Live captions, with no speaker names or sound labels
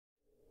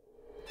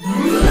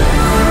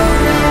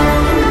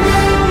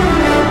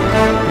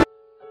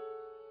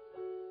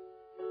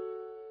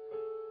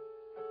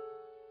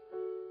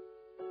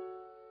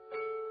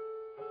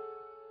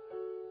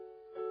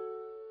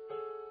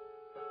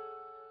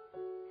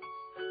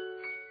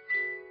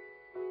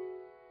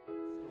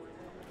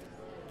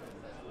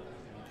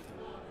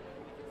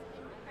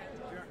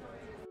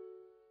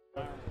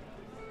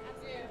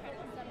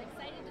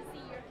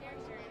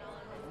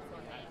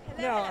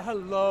Now,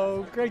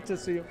 hello. Great to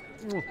see you.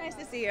 Nice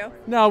to see you.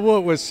 Now,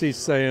 what was she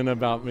saying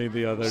about me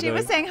the other day? She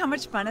was saying how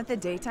much fun at the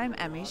daytime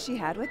Emmys she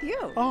had with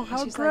you. Oh,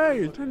 how She's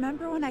great. Like,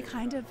 remember when I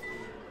kind of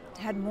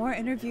had more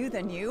interview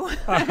than you?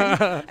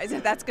 I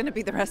said, that's going to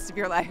be the rest of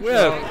your life.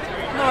 Well,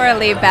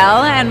 Lauralee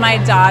Bell and my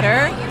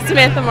daughter,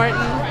 Samantha Morton.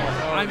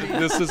 I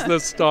mean, this is the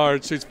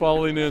start. She's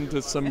falling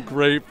into some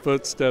great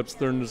footsteps.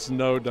 There's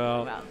no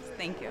doubt. Well,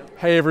 thank you.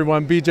 Hey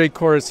everyone, BJ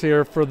Chorus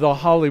here for the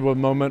Hollywood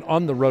Moment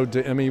on the road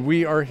to Emmy.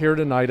 We are here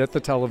tonight at the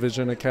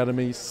Television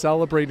Academy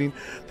celebrating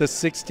the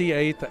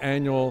 68th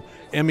Annual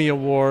Emmy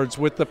Awards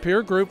with the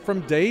peer group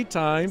from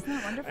Daytime. Isn't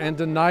that wonderful? And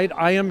tonight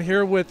I am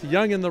here with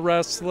Young and the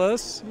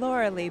Restless.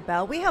 Lauralee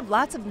Bell. We have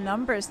lots of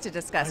numbers to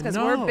discuss because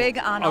I we're know. big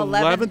on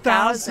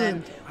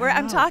 11,000. 11,000.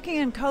 I'm talking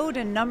in code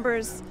and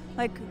numbers.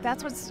 Like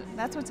that's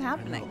what's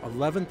happening.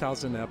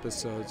 11,000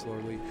 episodes,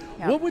 Lauralee.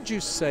 Yeah. What would you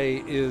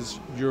say is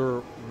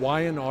your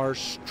Y&R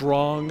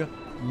strong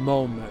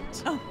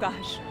moment? Oh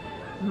gosh.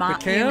 The You mean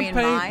campaign,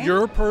 mine?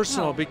 your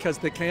personal, Oh. because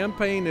the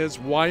campaign is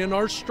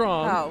Y&R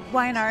strong. Oh,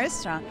 Y&R is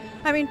strong.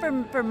 I mean,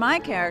 for my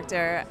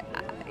character,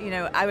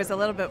 I was a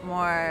little bit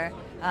more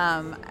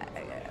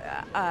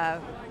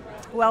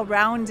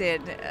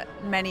well-rounded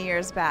many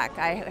years back.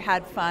 I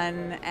had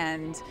fun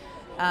and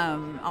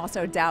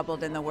also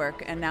dabbled in the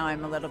work, and now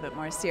I'm a little bit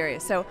more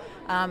serious. So,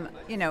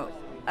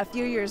 a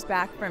few years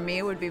back for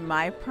me would be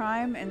my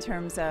prime in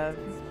terms of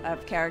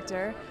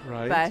character.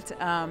 Right.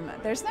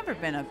 But there's never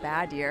been a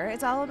bad year.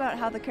 It's all about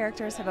how the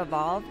characters have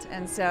evolved.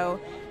 And so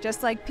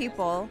just like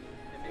people,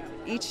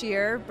 each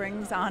year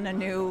brings on a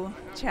new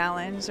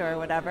challenge or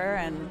whatever,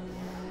 and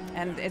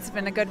it's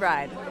been a good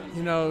ride.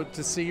 You know,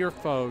 to see your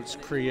folks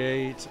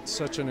create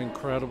such an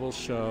incredible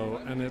show,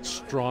 and it's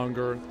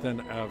stronger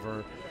than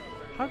ever.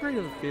 How great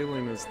of a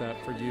feeling is that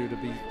for you to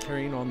be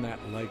carrying on that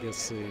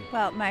legacy?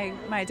 Well,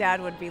 my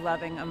dad would be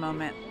loving a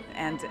moment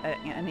and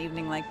an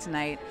evening like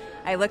tonight.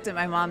 I looked at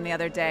my mom the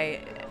other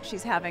day.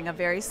 She's having a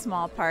very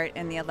small part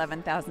in the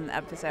 11,000th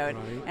episode,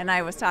 Right. and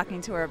I was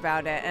talking to her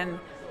about it. And,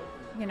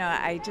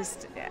 I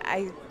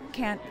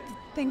can't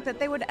think that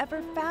they would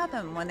ever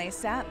fathom when they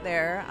sat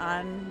there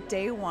on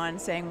day one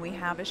saying we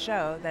have a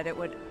show that it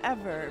would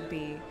ever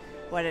be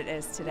what it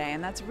is today.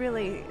 And that's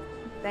really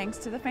thanks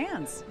to the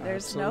fans.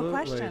 There's no Absolutely.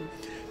 question.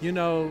 You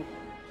know,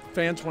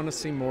 fans want to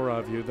see more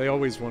of you. They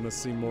always want to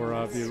see more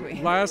of you.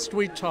 Sweet. Last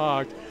we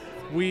talked,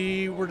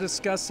 we were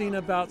discussing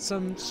about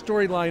some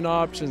storyline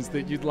options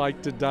that you'd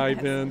like to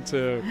dive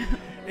into.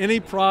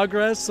 Any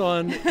progress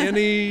on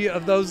any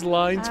of those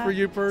lines for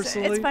you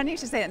personally? It's funny you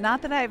should say it.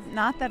 Not that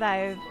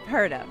I've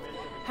heard of.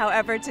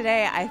 However,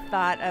 today I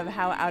thought of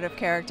how out of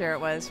character it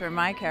was for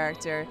my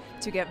character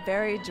to get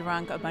very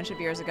drunk a bunch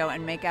of years ago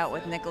and make out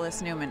with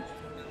Nicholas Newman.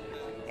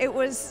 It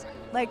was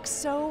like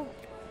so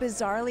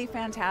bizarrely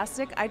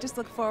fantastic. I just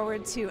look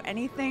forward to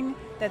anything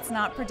that's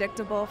not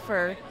predictable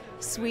for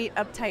sweet,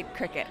 uptight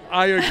cricket.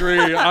 I agree.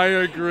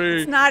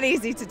 It's not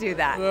easy to do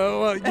that.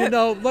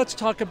 Let's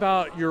talk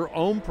about your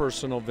own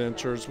personal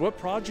ventures. What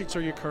projects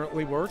are you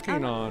currently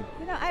working on?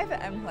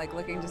 I'm like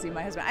looking to see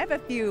my husband. I have a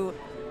few.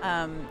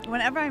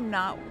 Whenever I'm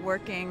not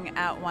working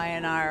at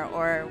Y&R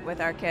or with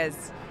our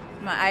kids,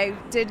 I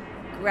did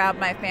grab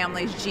my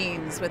family's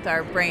genes with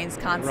our brains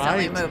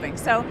constantly Right. moving.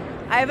 So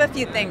I have a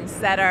few things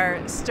that are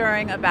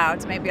stirring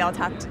about. Maybe I'll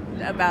talk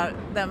about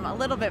them a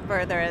little bit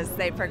further as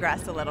they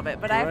progress a little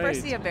bit. But I Great.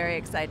 foresee a very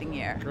exciting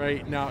year.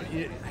 Great. Now,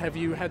 have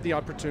you had the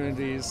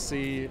opportunity to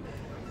see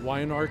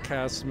Y&R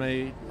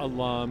castmate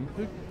alum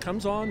who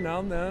comes on now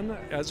and then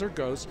as her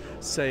ghost,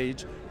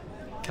 Sage,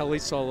 Kelly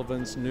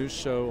Sullivan's new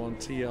show on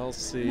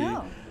TLC?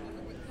 No.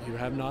 You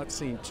have not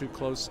seen Too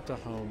Close to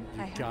Home.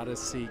 I You've got to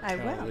see I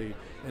will. Kelly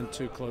in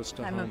Too Close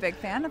to I'm Home. a big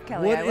fan of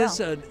Kelly. What I will. is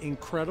an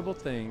incredible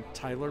thing,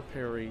 Tyler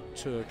Perry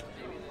took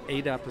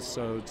 8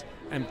 episodes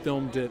and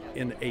filmed it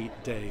in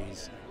 8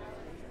 days.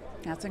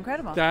 That's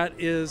incredible. That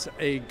is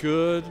a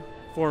good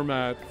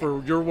format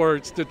for your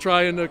works to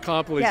try and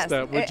accomplish Yes,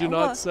 that. Would you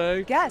not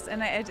say? Yes,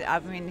 and I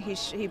mean,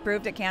 he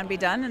proved it can be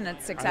done, and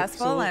it's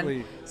successful.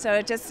 Absolutely. And so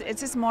it's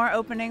just more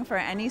opening for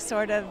any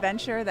sort of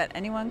venture that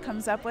anyone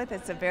comes up with.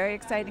 It's a very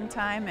exciting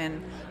time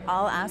in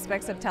all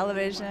aspects of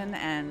television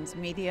and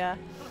media.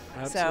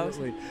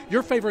 Absolutely.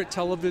 Your favorite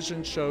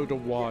television show to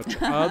watch,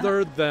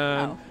 other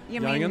than you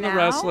Young mean and the now?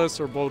 Restless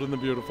or Bold and the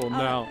Beautiful?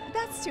 Now.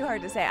 That's too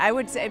hard to say. I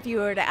would say if you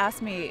were to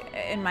ask me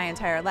in my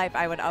entire life,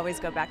 I would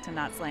always go back to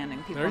Knots Landing.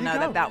 People There you know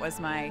go. that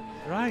was my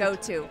Right.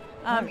 go-to.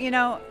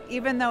 Right.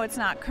 Even though it's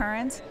not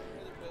current,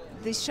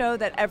 the show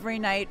that every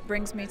night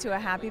brings me to a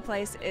happy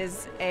place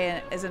is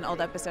an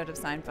old episode of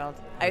Seinfeld.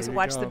 I There you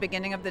watch go. the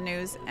beginning of the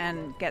news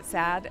and get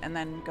sad, and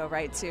then go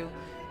right to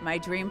my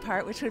dream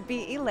part, which would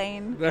be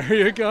Elaine. There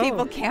you go.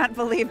 People can't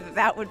believe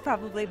that would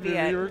probably be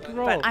You're it. a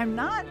girl. But I'm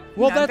not.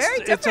 Well, I'm very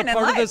it's a different in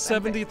part of the life.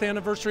 70th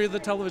anniversary of the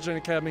Television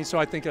Academy, so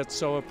I think that's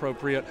so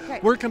appropriate.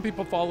 Great. Where can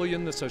people follow you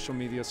in the social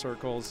media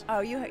circles? Oh,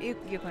 you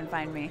can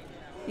find me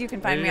You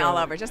can find There me you all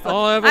go. over. Just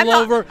All look.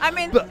 over. I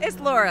mean, it's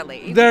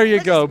Lauralee. There you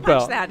Let's go, just punch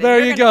Belle. that in. There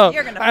You're you gonna- go.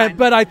 You're gonna find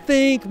But I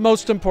think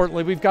most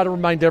importantly, we've got to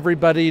remind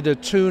everybody to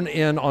tune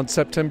in on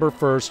September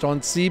 1st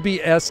on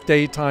CBS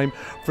Daytime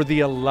for the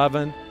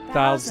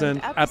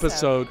 11,000th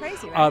episode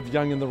Crazy, right? of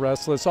Young and the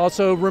Restless.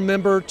 Also,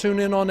 remember, tune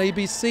in on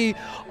ABC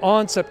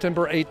on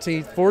September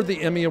 18th for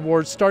the Emmy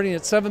Awards starting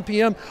at 7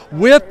 p.m.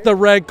 with the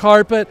red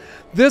carpet.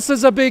 This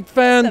is a big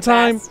fan The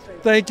time. best.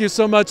 Thank you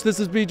so much. This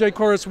is BJ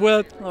Chorus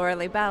with,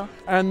 Lauralee Bell.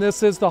 and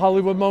this is the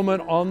Hollywood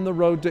Moment on the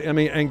road to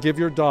Emmy. And give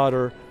your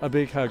daughter a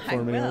big hug for I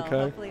me, will. okay?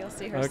 Hopefully you'll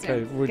see her Okay,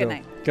 soon. we Good do.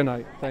 night. Good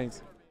night.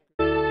 Thanks.